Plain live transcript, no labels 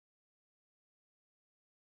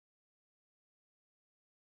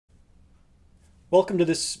Welcome to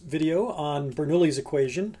this video on Bernoulli's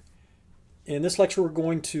equation. In this lecture we're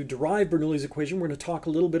going to derive Bernoulli's equation. We're going to talk a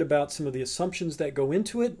little bit about some of the assumptions that go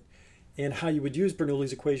into it and how you would use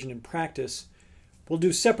Bernoulli's equation in practice. We'll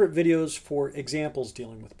do separate videos for examples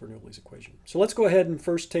dealing with Bernoulli's equation. So let's go ahead and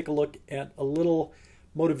first take a look at a little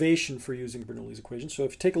motivation for using Bernoulli's equation. So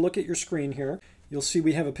if you take a look at your screen here, you'll see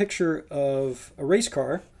we have a picture of a race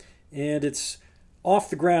car and it's off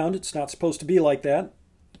the ground. It's not supposed to be like that.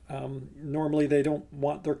 Normally they don't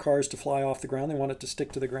want their cars to fly off the ground. They want it to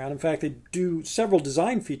stick to the ground. In fact, they do several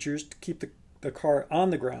design features to keep the car on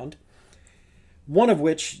the ground. One of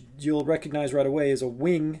which you'll recognize right away is a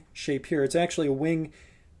wing shape here. It's actually a wing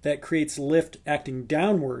that creates lift acting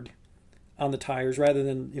downward on the tires rather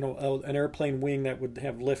than, an airplane wing that would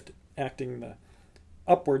have lift acting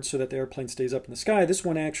upward so that the airplane stays up in the sky. This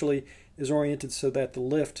one actually is oriented so that the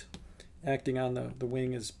lift acting on the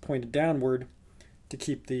wing is pointed downward to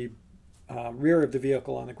keep the rear of the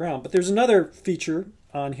vehicle on the ground. But there's another feature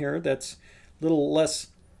on here that's a little less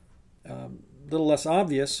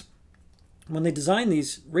obvious. When they design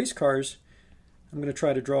these race cars, I'm going to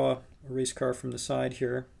try to draw a race car from the side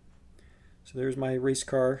here. So there's my race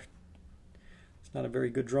car. It's not a very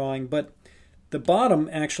good drawing, but the bottom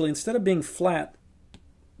actually, instead of being flat,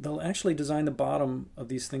 they'll actually design the bottom of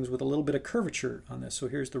these things with a little bit of curvature on this. So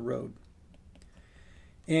here's the road.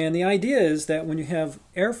 And the idea is that when you have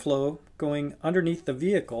airflow going underneath the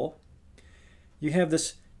vehicle, you have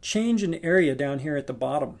this change in area down here at the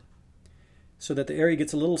bottom so that the area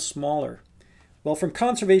gets a little smaller. Well, from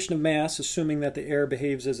conservation of mass, assuming that the air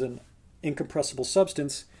behaves as an incompressible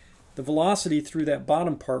substance, the velocity through that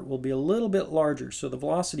bottom part will be a little bit larger. So the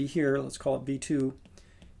velocity here, let's call it V2,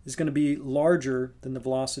 is going to be larger than the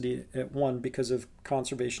velocity at 1 because of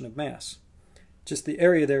conservation of mass. Just the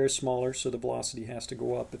area there is smaller, so the velocity has to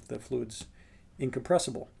go up if the fluid's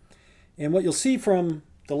incompressible. And what you'll see from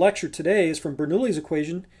the lecture today is from Bernoulli's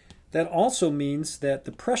equation, that also means that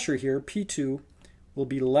the pressure here, P2, will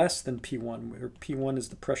be less than P1, where P1 is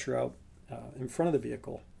the pressure out in front of the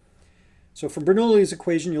vehicle. So from Bernoulli's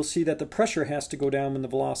equation, you'll see that the pressure has to go down when the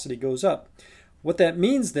velocity goes up. What that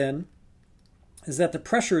means then is that the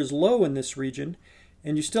pressure is low in this region,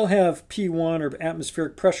 and you still have P1 or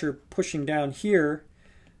atmospheric pressure pushing down here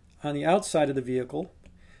on the outside of the vehicle,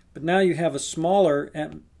 but now you have a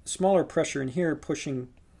smaller pressure in here pushing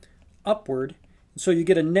upward, and so you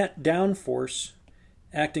get a net down force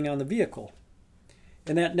acting on the vehicle.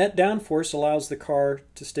 And that net down force allows the car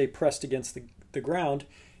to stay pressed against the ground,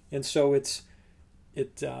 and so it's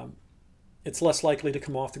less likely to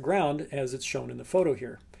come off the ground as it's shown in the photo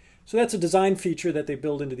here. So that's a design feature that they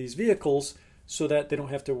build into these vehicles so that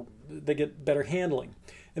they get better handling.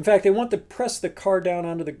 In fact, they want to press the car down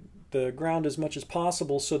onto the ground as much as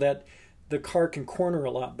possible so that the car can corner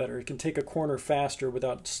a lot better. It can take a corner faster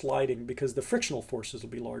without sliding because the frictional forces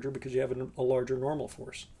will be larger because you have a larger normal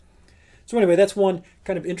force. So anyway, that's one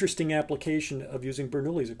kind of interesting application of using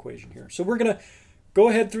Bernoulli's equation here. So we're going to go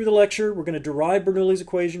ahead through the lecture. We're going to derive Bernoulli's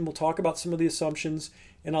equation. We'll talk about some of the assumptions,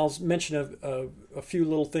 and I'll mention a few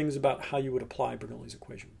little things about how you would apply Bernoulli's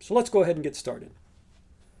equation. So let's go ahead and get started.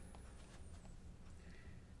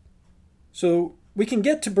 So we can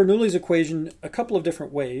get to Bernoulli's equation a couple of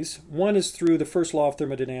different ways. One is through the first law of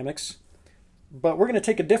thermodynamics, but we're going to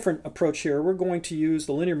take a different approach here. We're going to use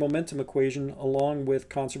the linear momentum equation along with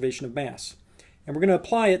conservation of mass. And we're going to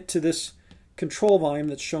apply it to this control volume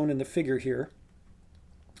that's shown in the figure here.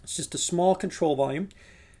 It's just a small control volume.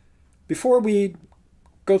 Before we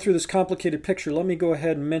go through this complicated picture, let me go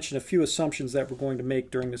ahead and mention a few assumptions that we're going to make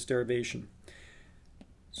during this derivation.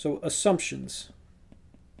 So assumptions.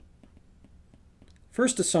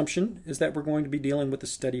 First assumption is that we're going to be dealing with a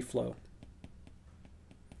steady flow.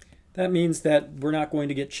 That means that we're not going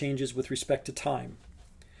to get changes with respect to time.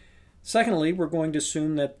 Secondly, we're going to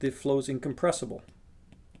assume that the flow is incompressible.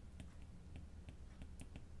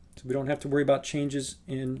 So we don't have to worry about changes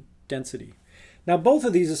in density. Now both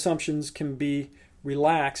of these assumptions can be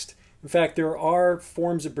relaxed. In fact, there are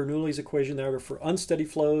forms of Bernoulli's equation that are for unsteady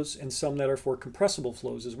flows and some that are for compressible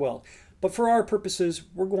flows as well. But for our purposes,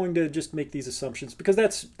 we're going to just make these assumptions because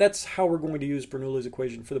that's how we're going to use Bernoulli's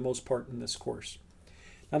equation for the most part in this course.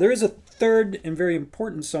 Now there is a third and very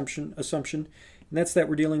important assumption, and that's that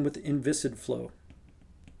we're dealing with inviscid flow.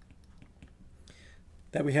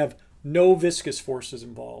 That we have no viscous forces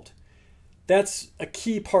involved. That's a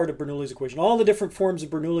key part of Bernoulli's equation. All the different forms of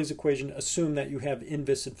Bernoulli's equation assume that you have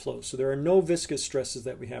inviscid flow. So there are no viscous stresses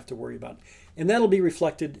that we have to worry about. And that'll be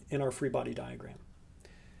reflected in our free body diagram.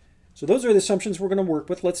 So those are the assumptions we're going to work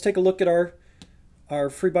with. Let's take a look at our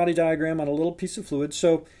free body diagram on a little piece of fluid.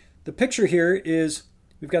 So the picture here is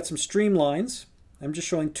we've got some streamlines, I'm just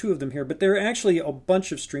showing two of them here, but there are actually a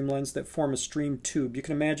bunch of streamlines that form a stream tube. You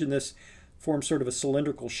can imagine this forms sort of a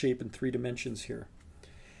cylindrical shape in 3 dimensions here.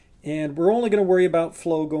 And we're only going to worry about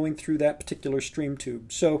flow going through that particular stream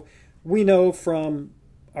tube. So we know from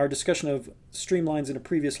our discussion of streamlines in a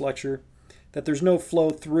previous lecture that there's no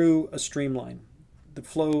flow through a streamline. The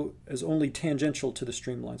flow is only tangential to the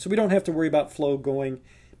streamline. So we don't have to worry about flow going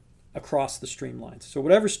across the streamlines. So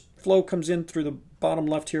whatever flow comes in through the bottom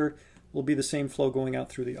left here will be the same flow going out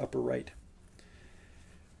through the upper right.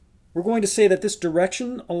 We're going to say that this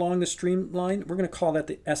direction along the streamline, we're going to call that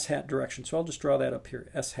the S hat direction. So I'll just draw that up here,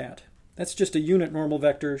 S hat. That's just a unit normal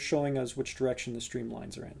vector showing us which direction the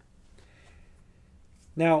streamlines are in.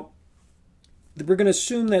 Now, we're going to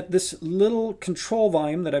assume that this little control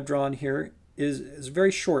volume that I've drawn here is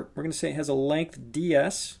very short. We're going to say it has a length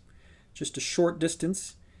ds, just a short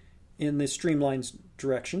distance in the streamline's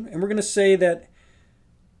direction. And we're going to say that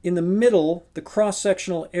in the middle, the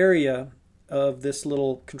cross-sectional area of this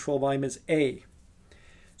little control volume is A.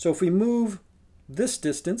 So if we move this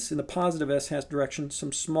distance in the positive S hat direction,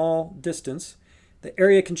 some small distance, the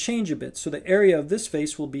area can change a bit. So the area of this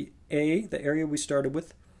face will be A, the area we started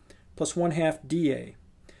with, plus 1/2 dA.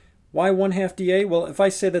 Why 1/2 dA? Well, if I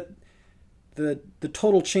say that the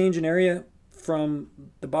total change in area from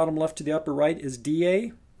the bottom left to the upper right is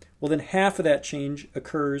dA, well then half of that change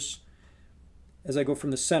occurs as I go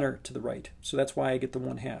from the center to the right. So that's why I get the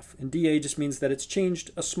 1/2. And dA just means that it's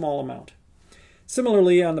changed a small amount.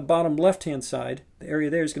 Similarly, on the bottom left-hand side, the area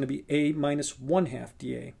there is going to be A minus 1/2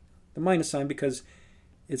 dA. The minus sign because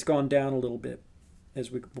it's gone down a little bit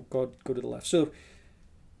as we go to the left. So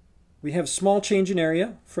we have small change in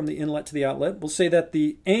area from the inlet to the outlet. We'll say that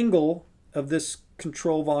the angle of this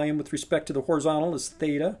control volume with respect to the horizontal is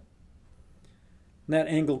theta. And that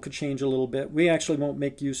angle could change a little bit. We actually won't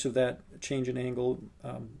make use of that change in angle.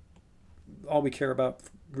 All we care about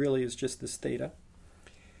really is just this theta.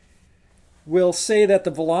 We'll say that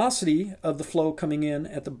the velocity of the flow coming in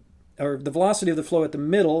at the velocity of the flow at the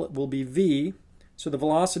middle will be v. So the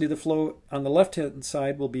velocity of the flow on the left-hand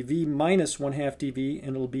side will be v minus 1/2 dv,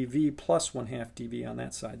 and it'll be v plus 1/2 dv on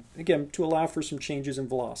that side. Again, to allow for some changes in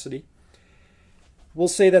velocity. We'll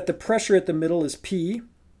say that the pressure at the middle is P.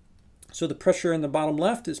 So the pressure in the bottom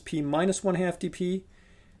left is P minus 1/2 dP.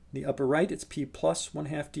 The upper right, it's P plus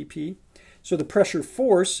 1/2 dP. So the pressure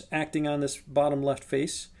force acting on this bottom left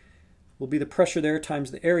face will be the pressure there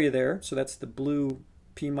times the area there. So that's the blue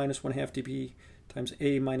P minus 1/2 dP times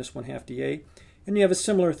A minus 1/2 dA. And you have a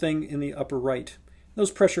similar thing in the upper right.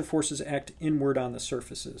 Those pressure forces act inward on the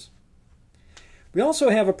surfaces. We also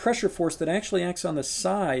have a pressure force that actually acts on the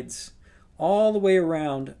sides all the way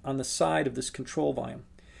around on the side of this control volume.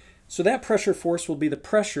 So that pressure force will be the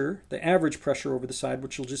pressure, the average pressure over the side,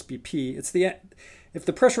 which will just be P. If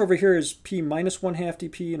the pressure over here is P minus 1/2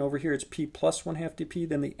 dP and over here it's P plus 1/2 dP,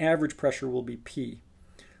 then the average pressure will be P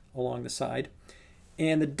along the side.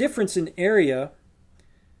 And the difference in area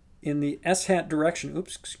in the S hat direction,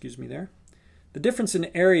 the difference in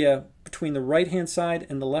area between the right-hand side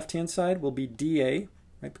and the left-hand side will be dA,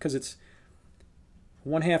 right? Because it's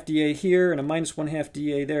 1/2 dA here and a minus 1/2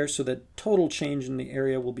 dA there, so the total change in the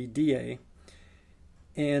area will be dA.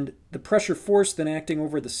 And the pressure force then acting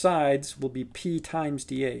over the sides will be P times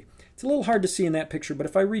dA. It's a little hard to see in that picture, but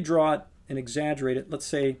if I redraw it and exaggerate it, let's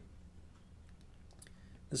say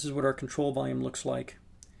this is what our control volume looks like.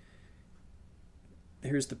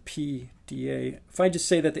 Here's the P dA. If I just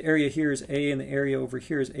say that the area here is A and the area over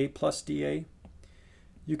here is A plus dA,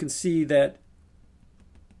 you can see that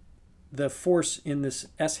the force in this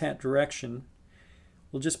S hat direction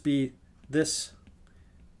will just be this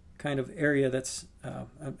kind of area that's,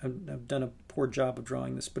 I've done a poor job of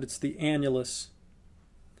drawing this, but it's the annulus.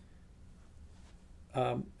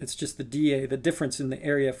 It's just the dA, the difference in the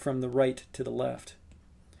area from the right to the left.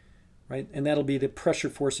 Right? And that'll be the pressure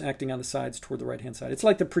force acting on the sides toward the right-hand side. It's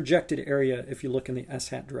like the projected area if you look in the S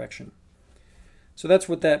hat direction. So that's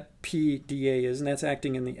what that P dA is, and that's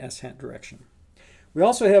acting in the S hat direction. We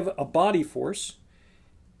also have a body force,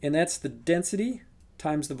 and that's the density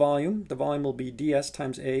times the volume. The volume will be ds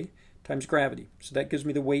times A times gravity. So that gives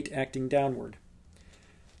me the weight acting downward.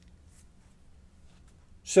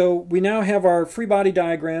 So we now have our free body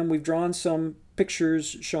diagram. We've drawn some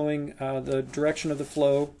pictures showing the direction of the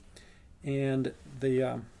flow and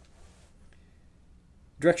the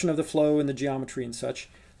direction of the flow and the geometry and such.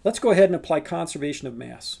 Let's go ahead and apply conservation of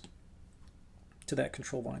mass to that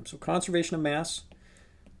control volume. So conservation of mass,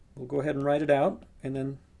 we'll go ahead and write it out and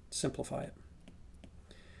then simplify it.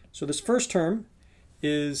 So this first term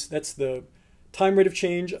that's the time rate of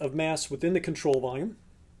change of mass within the control volume.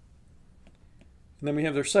 And then we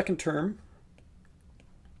have their second term,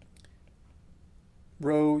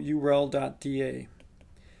 rho url.dA.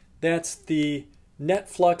 That's the net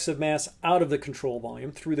flux of mass out of the control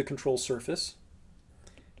volume through the control surface.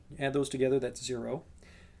 Add those together, that's 0.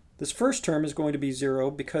 This first term is going to be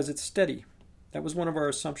 0 because it's steady. That was one of our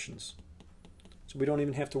assumptions. So we don't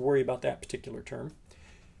even have to worry about that particular term.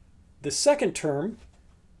 The second term,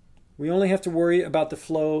 we only have to worry about the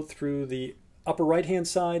flow through the upper right-hand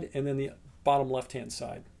side and then the bottom left-hand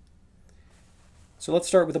side. So let's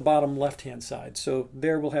start with the bottom left-hand side. So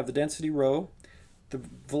there we'll have the density rho. The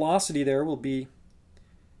velocity there will be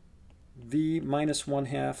v minus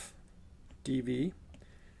 1/2 dv.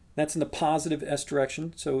 That's in the positive s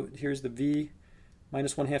direction. So here's the v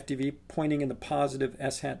minus 1/2 dv pointing in the positive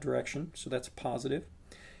s hat direction. So that's positive.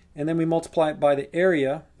 And then we multiply it by the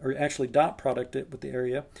area, or actually dot product it with the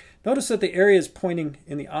area. Notice that the area is pointing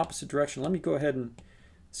in the opposite direction. Let me go ahead and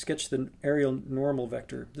sketch the areal normal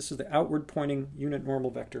vector. This is the outward pointing unit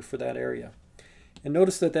normal vector for that area. And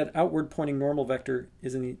notice that that outward pointing normal vector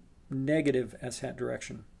is in the negative s hat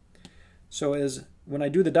direction. So as when I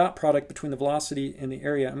do the dot product between the velocity and the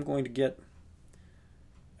area, I'm going to get,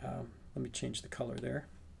 let me change the color there.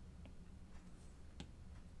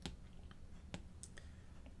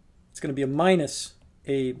 It's going to be a minus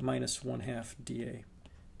a minus 1/2 dA.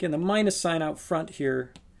 Again, the minus sign out front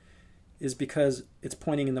here is because it's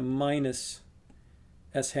pointing in the minus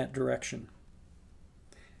s hat direction.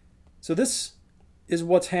 So this is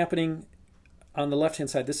what's happening on the left-hand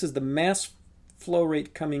side. This is the mass flow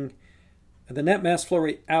rate coming, the net mass flow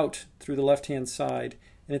rate out through the left-hand side,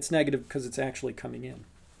 and it's negative because it's actually coming in.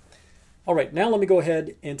 All right, now let me go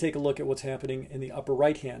ahead and take a look at what's happening in the upper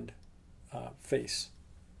right-hand face.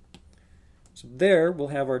 So there we'll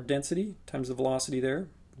have our density times the velocity there,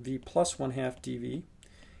 v plus 1/2 dv.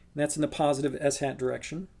 And that's in the positive s hat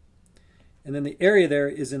direction. And then the area there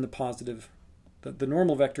is in the positive, the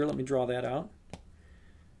normal vector, let me draw that out.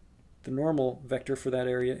 The normal vector for that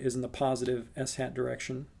area is in the positive s hat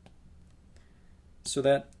direction. So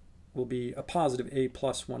that will be a positive a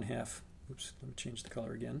plus 1/2. Oops, let me change the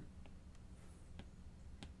color again.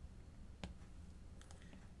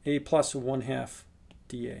 A plus 1/2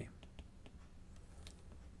 dA.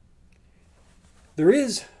 There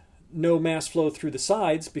is no mass flow through the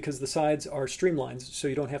sides because the sides are streamlines, so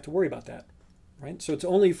you don't have to worry about that, right? So it's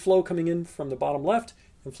only flow coming in from the bottom left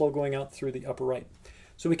and flow going out through the upper right.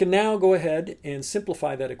 So we can now go ahead and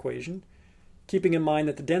simplify that equation, keeping in mind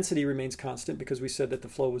that the density remains constant because we said that the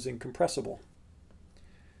flow was incompressible.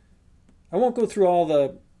 I won't go through all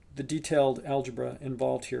the detailed algebra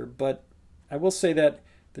involved here, but I will say that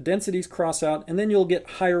the densities cross out, and then you'll get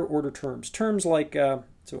higher order terms. Terms like,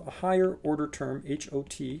 so a higher order term,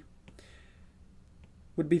 HOT,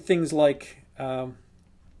 would be things like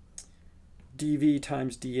dV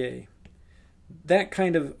times dA. That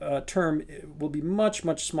kind of term will be much,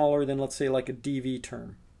 much smaller than, let's say, like a dV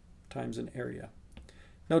term times an area.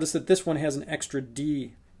 Notice that this one has an extra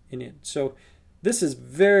d in it. So this is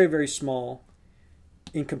very, very small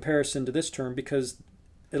in comparison to this term because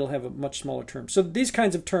it'll have a much smaller term. So these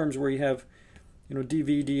kinds of terms where you have,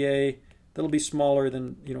 dV, dA, that'll be smaller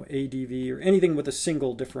than, AdV or anything with a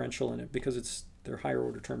single differential in it because they're higher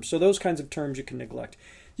order terms. So those kinds of terms you can neglect.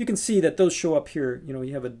 You can see that those show up here.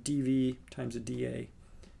 You have a dV times a dA,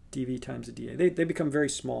 dV times a dA. They become very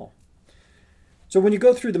small. So when you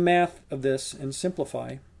go through the math of this and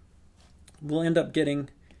simplify, we'll end up getting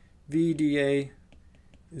V dA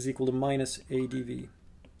is equal to minus A dV.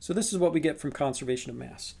 So this is what we get from conservation of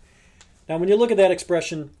mass. Now when you look at that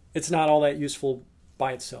expression, it's not all that useful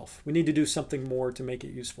by itself. We need to do something more to make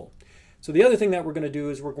it useful. So the other thing that we're going to do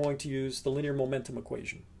is we're going to use the linear momentum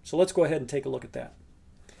equation. So let's go ahead and take a look at that.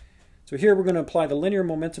 So here we're going to apply the linear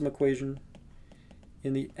momentum equation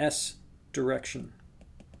in the s direction.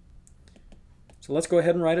 So let's go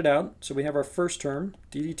ahead and write it out. So we have our first term,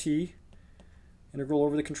 ddt, integral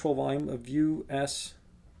over the control volume of us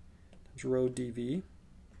times rho dv.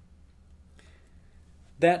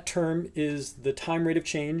 That term is the time rate of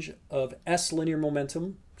change of s linear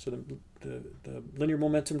momentum, so the linear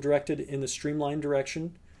momentum directed in the streamline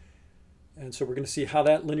direction. And so we're going to see how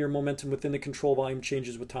that linear momentum within the control volume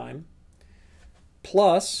changes with time,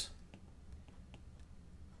 plus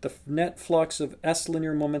the net flux of s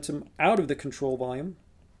linear momentum out of the control volume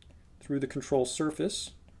through the control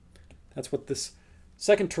surface. That's what this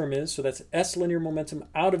second term is. So that's s linear momentum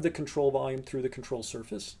out of the control volume through the control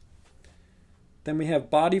surface. Then we have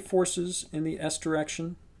body forces in the s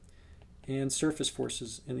direction and surface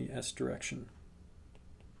forces in the s direction.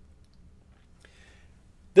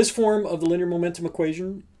 This form of the linear momentum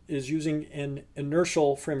equation is using an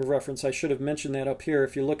inertial frame of reference. I should have mentioned that up here.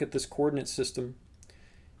 If you look at this coordinate system,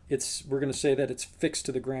 we're going to say that it's fixed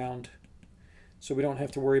to the ground. So we don't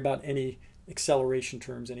have to worry about any acceleration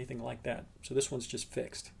terms, anything like that. So this one's just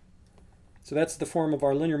fixed. So that's the form of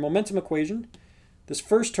our linear momentum equation. This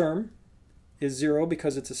first term is 0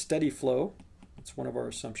 because it's a steady flow. That's one of our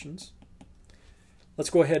assumptions. Let's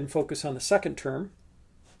go ahead and focus on the second term.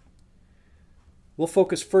 We'll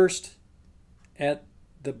focus first at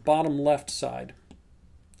the bottom left side.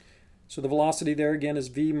 So the velocity there again is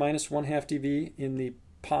v minus 1/2 dv in the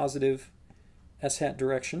positive s hat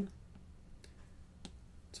direction.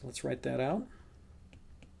 So let's write that out.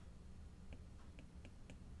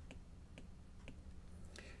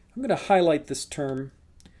 I'm going to highlight this term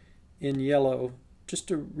in yellow just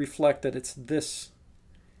to reflect that it's this.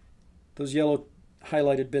 Those yellow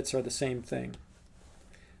highlighted bits are the same thing.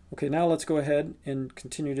 Okay, now let's go ahead and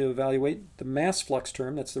continue to evaluate the mass flux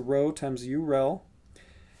term. That's the rho times u rel.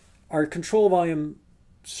 Our control volume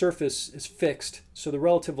surface is fixed, so the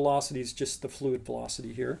relative velocity is just the fluid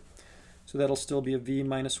velocity here. So that'll still be a v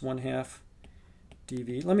minus 1/2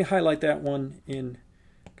 dv. Let me highlight that one in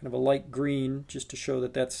kind of a light green just to show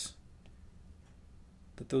that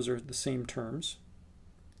those are the same terms.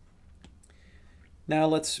 Now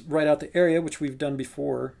let's write out the area, which we've done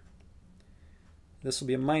before. This will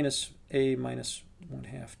be a minus a minus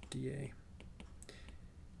 1/2 dA.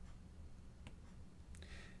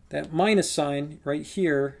 That minus sign right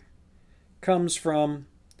here comes from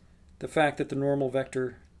the fact that the normal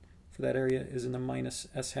vector for that area is in the minus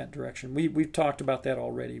s hat direction. We've talked about that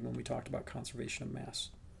already when we talked about conservation of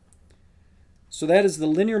mass. So that is the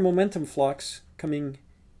linear momentum flux coming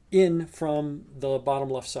in from the bottom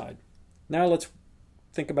left side. Now let's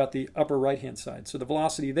think about the upper right hand side. So the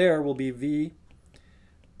velocity there will be v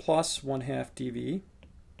plus 1/2 dv.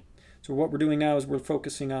 So what we're doing now is we're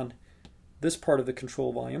focusing on this part of the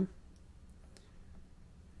control volume.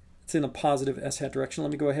 It's in a positive s hat direction.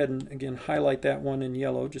 Let me go ahead and again highlight that one in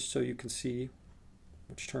yellow just so you can see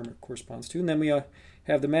which term it corresponds to. And then we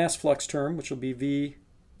have the mass flux term, which will be v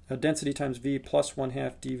density times v plus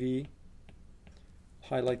 1/2 dv.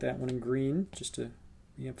 Highlight that one in green just to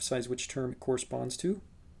re-emphasize which term it corresponds to.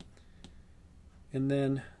 And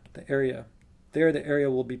then the area. There the area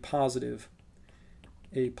will be positive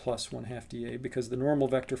a plus 1/2 dA because the normal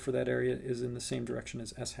vector for that area is in the same direction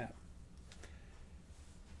as s hat.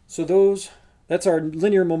 So that's our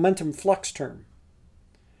linear momentum flux term.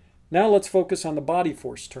 Now let's focus on the body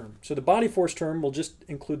force term. So the body force term will just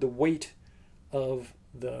include the weight of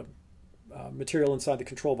the material inside the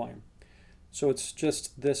control volume. So it's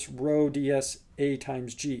just this rho ds a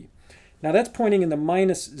times g. Now that's pointing in the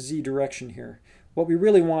minus z direction here. What we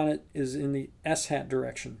really want it is in the s hat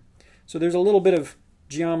direction. So there's a little bit of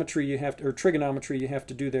geometry you have to, or trigonometry you have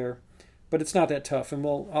to do there, but it's not that tough, and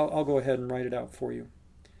I'll go ahead and write it out for you.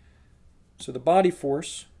 So the body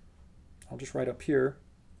force, I'll just write up here,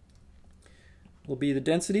 will be the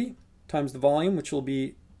density times the volume, which will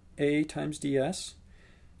be a times ds,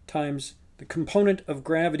 times the component of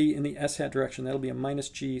gravity in the s hat direction. That'll be a minus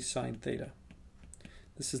g sine theta.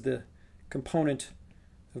 This is the component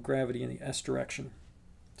of gravity in the s direction.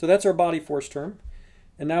 So that's our body force term.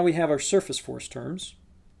 And now we have our surface force terms.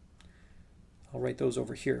 I'll write those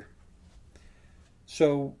over here.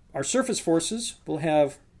 So our surface forces will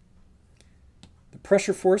have the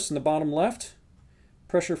pressure force in the bottom left,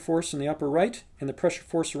 pressure force in the upper right, and the pressure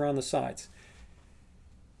force around the sides.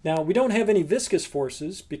 Now, we don't have any viscous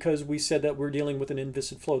forces because we said that we're dealing with an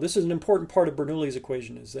inviscid flow. This is an important part of Bernoulli's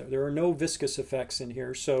equation, is that there are no viscous effects in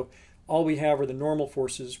here, so all we have are the normal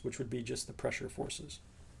forces, which would be just the pressure forces.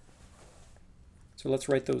 So let's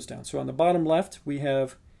write those down. So on the bottom left, we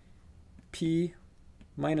have P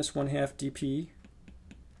minus 1/2 dP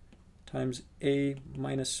times A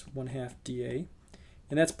minus 1/2 dA.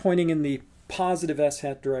 And that's pointing in the positive s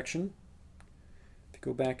hat direction. If you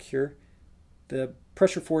go back here, the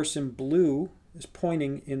pressure force in blue is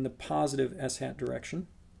pointing in the positive s hat direction.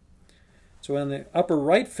 So on the upper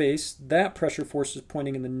right face, that pressure force is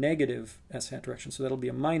pointing in the negative s hat direction. So that'll be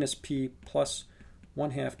a minus P plus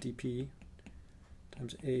 1/2 dP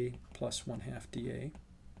times A plus 1/2 dA.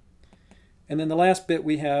 And then the last bit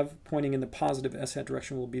we have pointing in the positive s hat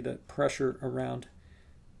direction will be the pressure around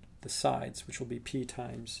the sides, which will be P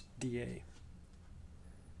times dA.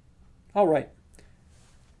 All right.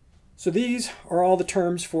 So these are all the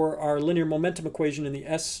terms for our linear momentum equation in the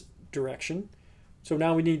s direction. So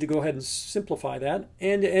now we need to go ahead and simplify that.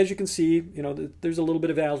 And as you can see, there's a little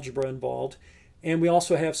bit of algebra involved. And we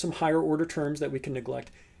also have some higher order terms that we can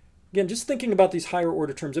neglect. Again, just thinking about these higher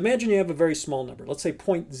order terms, imagine you have a very small number, let's say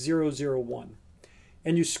 0.001,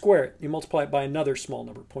 and you square it, you multiply it by another small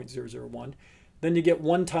number, 0.001, then you get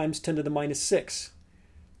 1 times 10 to the minus 6.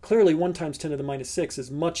 clearly 1 times 10 to the minus 6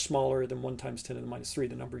 is much smaller than 1 times 10 to the minus 3,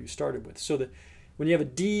 the number you started with. So that when you have a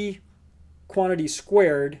d quantity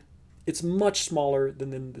squared, it's much smaller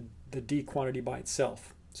than the d quantity by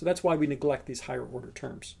itself. So that's why we neglect these higher order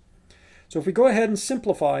terms. So if we go ahead and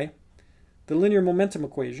simplify the linear momentum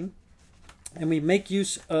equation, and we make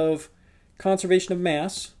use of conservation of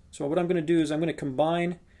mass, so what I'm going to do is I'm going to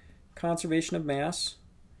combine conservation of mass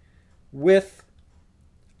with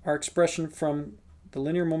our expression from the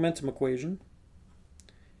linear momentum equation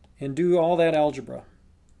and do all that algebra.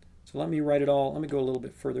 So let me write it all. Let me go a little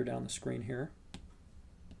bit further down the screen here.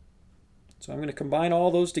 So I'm going to combine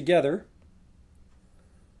all those together.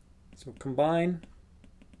 So combine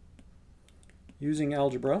using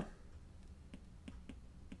algebra.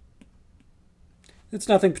 It's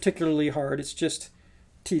nothing particularly hard. It's just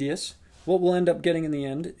tedious. What we'll end up getting in the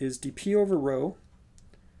end is dp over rho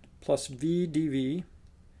plus v dv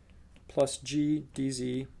plus g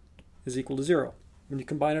dz is equal to 0 when you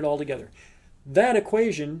combine it all together. That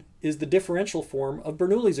equation is the differential form of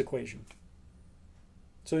Bernoulli's equation.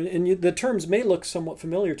 So the terms may look somewhat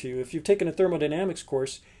familiar to you. If you've taken a thermodynamics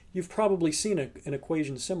course, you've probably seen an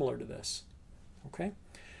equation similar to this. Okay?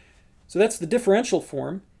 So that's the differential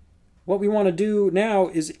form. What we want to do now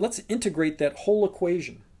is let's integrate that whole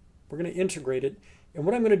equation. We're going to integrate it. And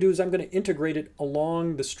what I'm going to do is I'm going to integrate it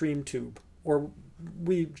along the stream tube. Or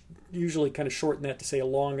we usually kind of shorten that to say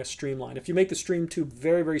along a streamline. If you make the stream tube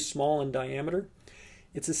very, very small in diameter,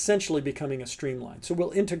 it's essentially becoming a streamline. So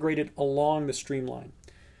we'll integrate it along the streamline.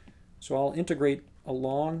 So I'll integrate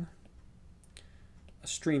along a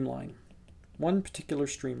streamline, one particular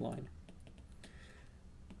streamline.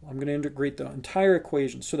 I'm going to integrate the entire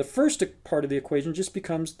equation. So the first part of the equation just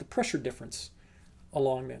becomes the pressure difference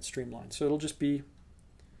along that streamline. So it'll just be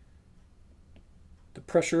the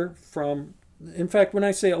pressure from, in fact, when I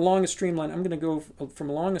say along a streamline, I'm going to go from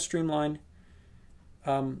along a streamline,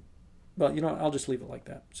 well, you know, I'll just leave it like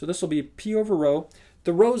that. So this will be P over rho.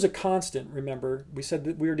 The rho is a constant, remember. We said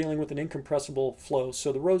that we were dealing with an incompressible flow,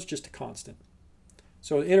 so the rho is just a constant.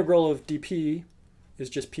 So the integral of dP is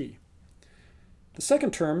just P. The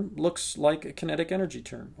second term looks like a kinetic energy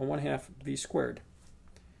term, a 1/2 v squared.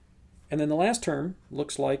 And then the last term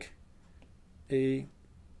looks like a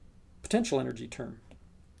potential energy term,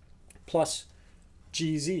 plus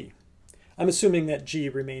gz. I'm assuming that g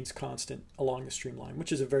remains constant along the streamline,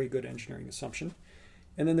 which is a very good engineering assumption.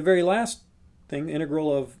 And then the very last thing, the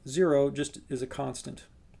integral of 0, just is a constant.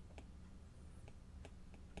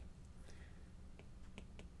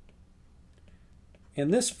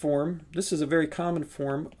 And this form, this is a very common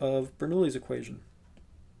form of Bernoulli's equation.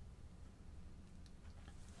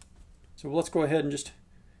 So let's go ahead and just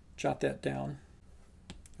jot that down.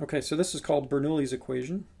 Okay, so this is called Bernoulli's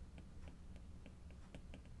equation.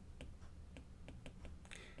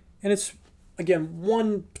 And it's, again,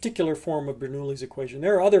 one particular form of Bernoulli's equation.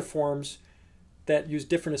 There are other forms that use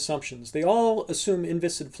different assumptions. They all assume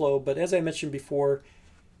inviscid flow, but as I mentioned before,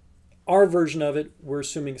 our version of it, we're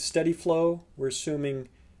assuming steady flow, we're assuming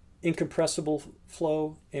incompressible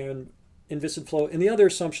flow and inviscid flow. And the other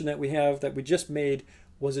assumption that we have that we just made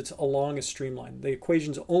was it's along a streamline. The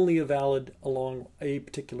equation's only valid along a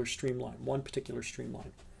particular streamline, one particular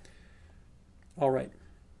streamline. All right.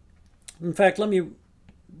 In fact, let me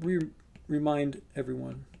remind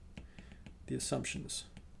everyone the assumptions.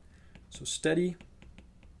 So steady,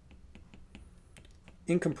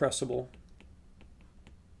 incompressible,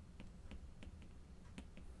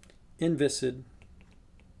 inviscid,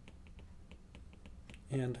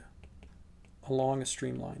 and along a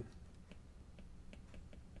streamline.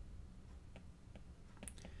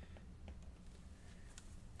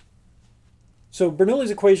 So Bernoulli's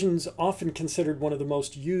equation is often considered one of the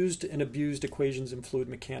most used and abused equations in fluid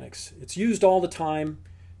mechanics. It's used all the time.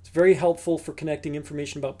 It's very helpful for connecting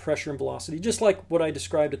information about pressure and velocity. Just like what I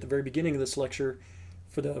described at the very beginning of this lecture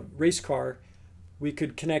for the race car, we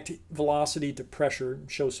could connect velocity to pressure and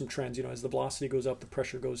show some trends. You know, as the velocity goes up, the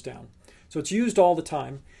pressure goes down. So it's used all the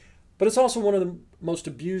time. But it's also one of the most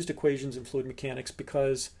abused equations in fluid mechanics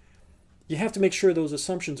because you have to make sure those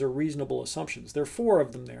assumptions are reasonable assumptions. There are 4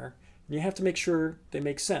 of them there. And you have to make sure they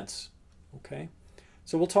make sense, okay?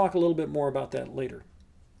 So we'll talk a little bit more about that later.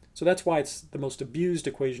 So that's why it's the most abused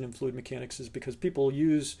equation in fluid mechanics, is because people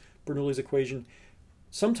use Bernoulli's equation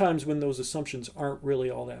sometimes when those assumptions aren't really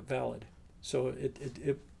all that valid. So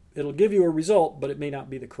it'll give you a result, but it may not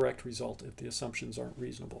be the correct result if the assumptions aren't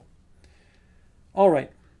reasonable. All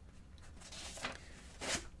right.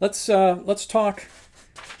 Let's talk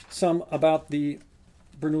some about the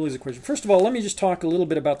Bernoulli's equation. First of all, let me just talk a little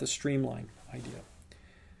bit about the streamline idea.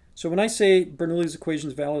 So when I say Bernoulli's equation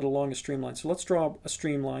is valid along a streamline, so let's draw a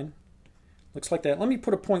streamline. Looks like that. Let me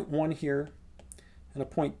put a point 1 here and a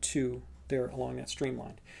point 2 there along that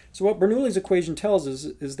streamline. So what Bernoulli's equation tells us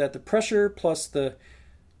is that the pressure plus the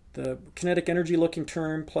kinetic energy looking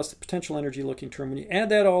term plus the potential energy looking term, when you add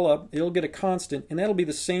that all up, it'll get a constant, and that'll be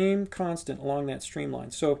the same constant along that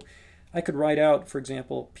streamline. So I could write out, for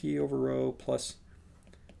example, P over rho plus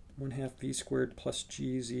 1/2 V squared plus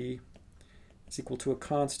GZ is equal to a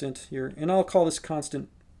constant here, and I'll call this constant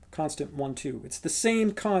 1, 2. It's the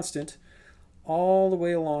same constant all the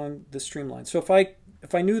way along the streamline. So if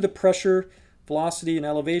I knew the pressure, velocity, and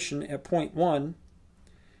elevation at point 1,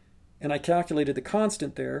 and I calculated the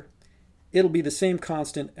constant there, it'll be the same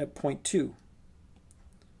constant at point 2.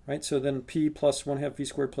 Right? So then P plus 1/2 V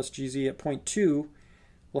squared plus GZ at point 2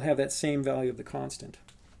 will have that same value of the constant.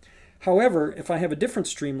 However, if I have a different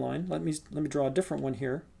streamline, let me draw a different one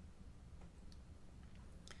here.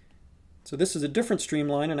 So this is a different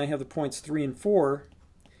streamline, and I have the points 3 and 4.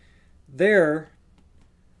 There,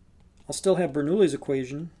 I'll still have Bernoulli's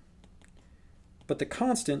equation, but the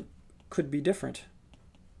constant could be different.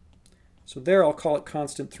 So there I'll call it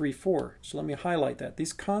constant 3, 4. So let me highlight that.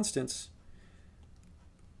 These constants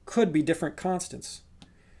could be different constants.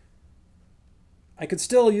 I could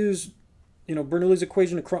still use, Bernoulli's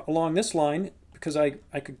equation along this line because I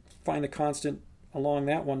could find the constant along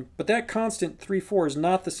that one. But that constant 3, 4 is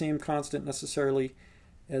not the same constant necessarily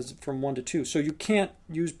as from 1 to 2. So you can't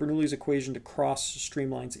use Bernoulli's equation to cross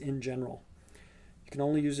streamlines in general. You can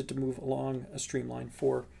only use it to move along a streamline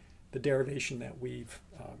for the derivation that we've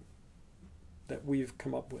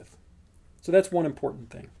come up with. So that's one important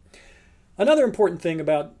thing. Another important thing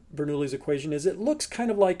about Bernoulli's equation is it looks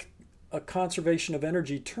kind of like a conservation of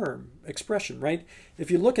energy term expression, right?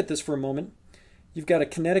 If you look at this for a moment, you've got a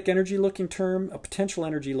kinetic energy looking term, a potential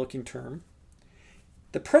energy looking term.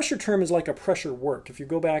 The pressure term is like a pressure work. If you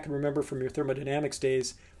go back and remember from your thermodynamics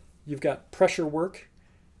days, you've got pressure work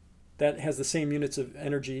that has the same units of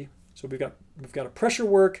energy. So we've got a pressure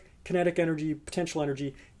work, kinetic energy, potential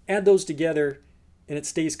energy. Add those together and it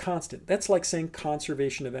stays constant. That's like saying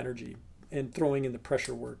conservation of energy and throwing in the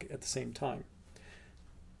pressure work at the same time.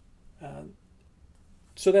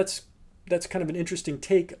 So that's kind of an interesting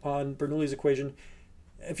take on Bernoulli's equation.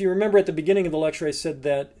 If you remember at the beginning of the lecture, I said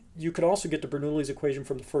that you could also get to Bernoulli's equation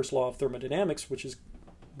from the first law of thermodynamics, which is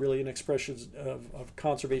really an expression of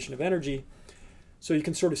conservation of energy. So you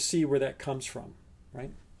can sort of see where that comes from,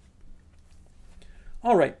 right?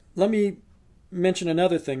 All right, let me mention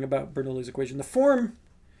another thing about Bernoulli's equation. The form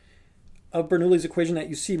of Bernoulli's equation that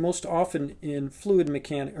you see most often in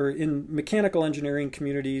in mechanical engineering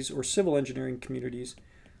communities or civil engineering communities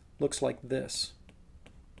looks like this.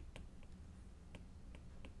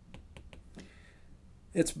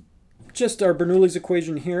 It's just our Bernoulli's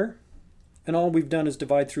equation here, and all we've done is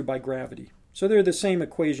divide through by gravity. So they're the same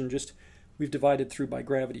equation, just we've divided through by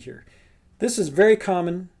gravity here. This is very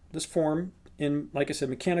common, this form, in, like I said,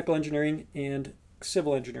 mechanical engineering and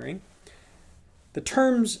civil engineering. The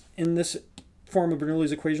terms in this form of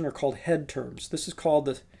Bernoulli's equation are called head terms. This is called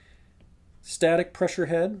the static pressure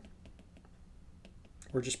head,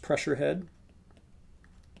 or just pressure head.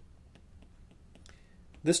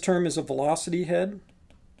 This term is a velocity head.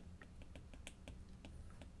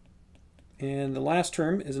 And the last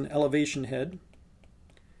term is an elevation head.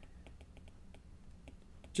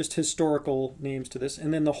 Just historical names to this.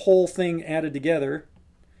 And then the whole thing added together.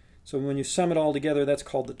 So when you sum it all together, that's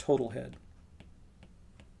called the total head.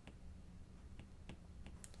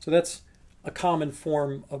 So that's a common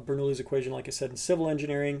form of Bernoulli's equation, like I said, in civil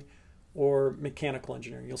engineering or mechanical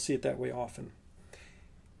engineering. You'll see it that way often.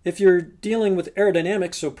 If you're dealing with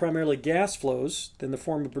aerodynamics, so primarily gas flows, then the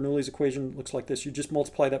form of Bernoulli's equation looks like this. You just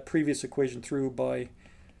multiply that previous equation through by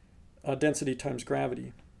density times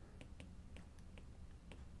gravity.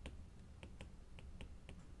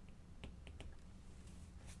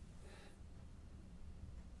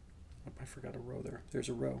 Oh, I forgot a row there. There's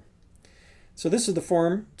a row. So this is the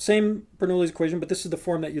form, same Bernoulli's equation, but this is the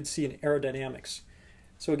form that you'd see in aerodynamics.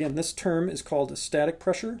 So again, this term is called a static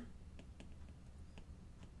pressure.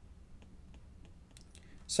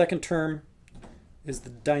 Second term is the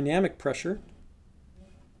dynamic pressure.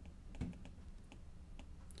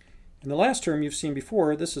 And the last term you've seen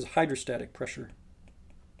before, this is hydrostatic pressure.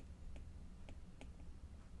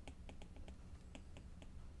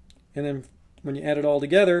 And then when you add it all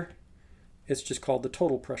together, it's just called the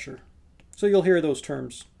total pressure. So you'll hear those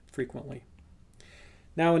terms frequently.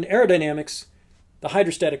 Now in aerodynamics, the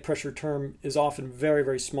hydrostatic pressure term is often very,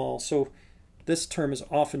 very small. So this term is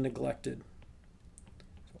often neglected.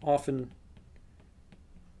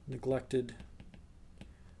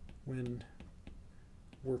 when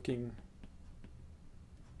working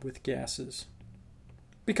with gases.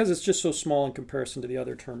 Because it's just so small in comparison to the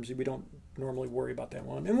other terms, we don't normally worry about that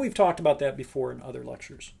one. And we've talked about that before in other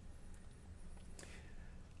lectures.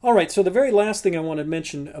 All right, so the very last thing I want to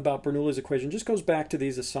mention about Bernoulli's equation just goes back to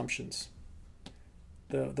these assumptions.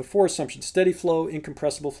 The four assumptions: steady flow,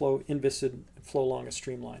 incompressible flow, inviscid, flow along a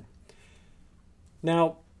streamline.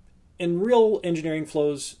 Now, in real engineering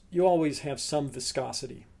flows, you always have some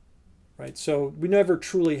viscosity, right? So we never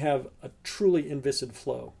truly have a truly inviscid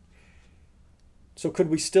flow. So could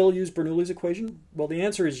we still use Bernoulli's equation? Well, the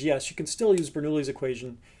answer is yes, you can still use Bernoulli's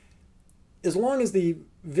equation as long as the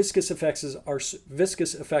viscous effects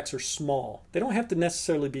are small. They don't have to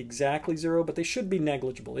necessarily be exactly zero, but they should be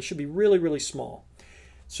negligible. They should be really, really small.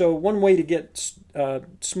 So one way to get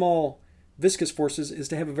small viscous forces is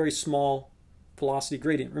to have a very small velocity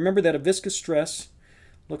gradient. Remember that a viscous stress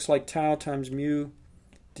looks like tau times mu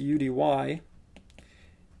du dy.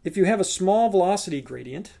 If you have a small velocity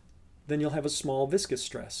gradient, then you'll have a small viscous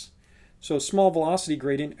stress. So a small velocity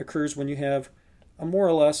gradient occurs when you have a more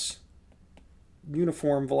or less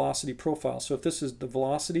uniform velocity profile. So if this is the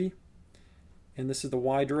velocity and this is the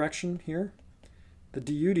y direction here, the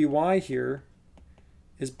du dy here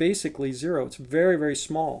is basically zero. It's very, very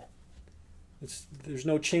small. There's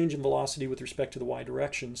no change in velocity with respect to the y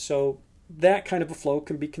direction. So that kind of a flow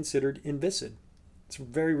can be considered inviscid. It's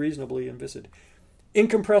very reasonably inviscid.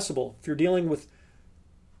 Incompressible. If you're dealing with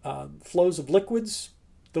flows of liquids,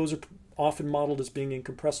 those are often modeled as being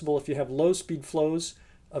incompressible. If you have low speed flows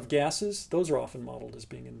of gases, those are often modeled as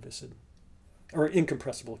being inviscid, or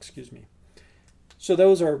incompressible, excuse me. So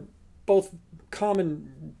those are both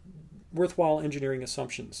common worthwhile engineering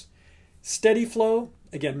assumptions. Steady flow,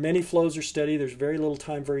 again, many flows are steady. There's very little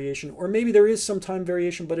time variation, or maybe there is some time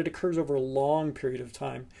variation, but it occurs over a long period of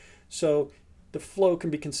time. So the flow can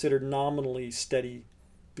be considered nominally steady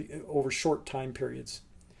over short time periods.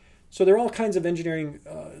 So there are all kinds of engineering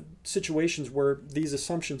situations where these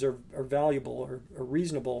assumptions are valuable or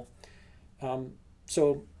reasonable.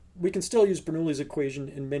 So we can still use Bernoulli's equation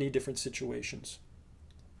in many different situations.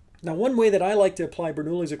 Now, one way that I like to apply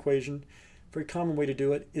Bernoulli's equation, a very common way to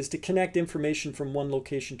do it, is to connect information from one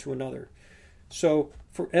location to another. So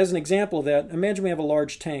as an example of that, imagine we have a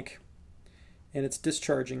large tank and it's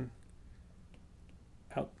discharging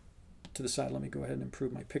out to the side. Let me go ahead and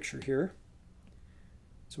improve my picture here.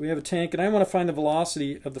 So we have a tank, and I want to find the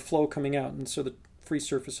velocity of the flow coming out, and so the free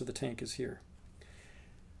surface of the tank is here.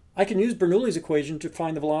 I can use Bernoulli's equation to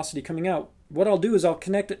find the velocity coming out. What I'll do is I'll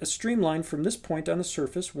connect a streamline from this point on the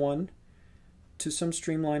surface, 1, to some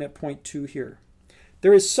streamline at point 2 here.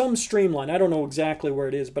 There is some streamline, I don't know exactly where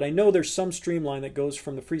it is, but I know there's some streamline that goes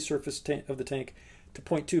from the free surface of the tank to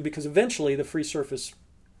point 2, because eventually the free surface,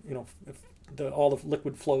 all the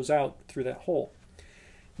liquid flows out through that hole.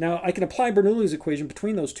 Now, I can apply Bernoulli's equation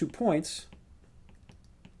between those 2 points.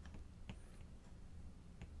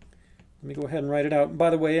 Let me go ahead and write it out. And by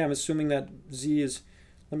the way, I'm assuming that z is,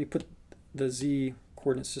 let me put the z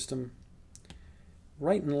coordinate system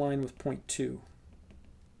right in line with point 2.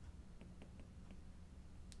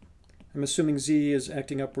 I'm assuming z is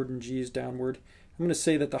acting upward and g is downward. I'm going to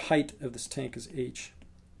say that the height of this tank is h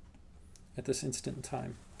at this instant in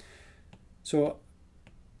time. So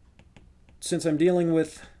since I'm dealing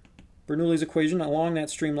with Bernoulli's equation along that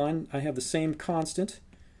streamline, I have the same constant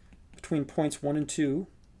between points 1 and 2.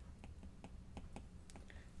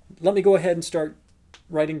 Let me go ahead and start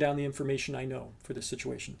writing down the information I know for this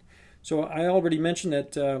situation. So I already mentioned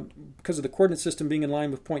that because of the coordinate system being in line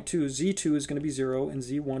with point 2, z2 is going to be 0 and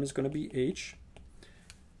z1 is going to be h.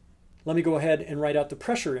 Let me go ahead and write out the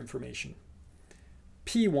pressure information.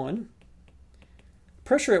 P1.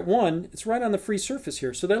 Pressure at 1, it's right on the free surface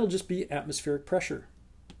here, so that'll just be atmospheric pressure.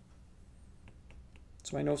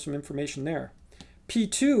 So I know some information there.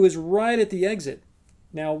 P2 is right at the exit.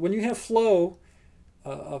 Now, when you have flow,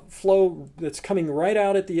 a flow that's coming right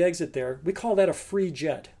out at the exit there, we call that a free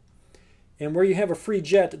jet. And where you have a free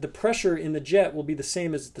jet, the pressure in the jet will be the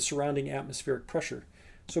same as the surrounding atmospheric pressure.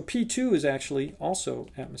 So P2 is actually also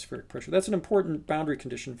atmospheric pressure. That's an important boundary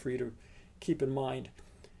condition for you to keep in mind.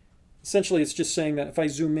 Essentially, it's just saying that if I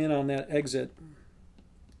zoom in on that exit,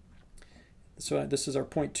 so this is our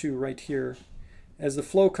point 2 right here, as the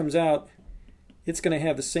flow comes out, it's going to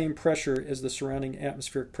have the same pressure as the surrounding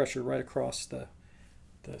atmospheric pressure right across the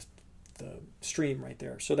stream right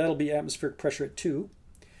there. So that'll be atmospheric pressure at 2.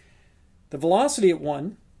 The velocity at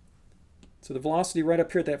 1, so the velocity right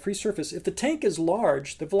up here at that free surface, if the tank is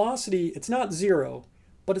large, the velocity, it's not 0,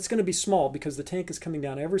 but it's going to be small because the tank is coming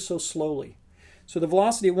down ever so slowly. So the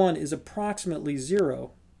velocity at 1 is approximately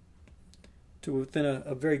 0 to within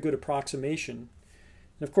a very good approximation.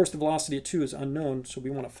 And of course the velocity at 2 is unknown, so we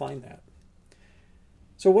want to find that.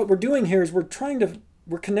 So what we're doing here is we're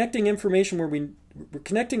connecting information where we're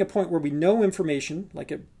connecting a point where we know information,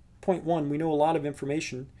 like at point 1 we know a lot of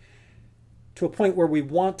information, to a point where we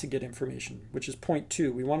want to get information, which is point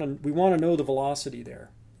 2. We want to know the velocity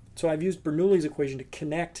there. So I've used Bernoulli's equation to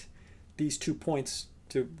connect these 2 points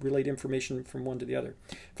to relate information from one to the other.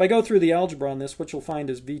 If I go through the algebra on this, what you'll find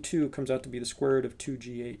is V2 comes out to be the square root of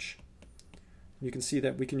 2gh. You can see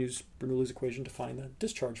that we can use Bernoulli's equation to find the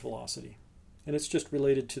discharge velocity. And it's just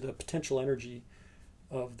related to the potential energy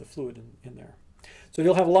of the fluid in there. So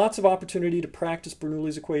you'll have lots of opportunity to practice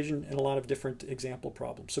Bernoulli's equation and a lot of different example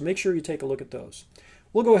problems. So make sure you take a look at those.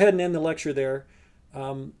 We'll go ahead and end the lecture there.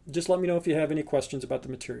 Just let me know if you have any questions about the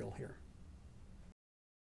material here.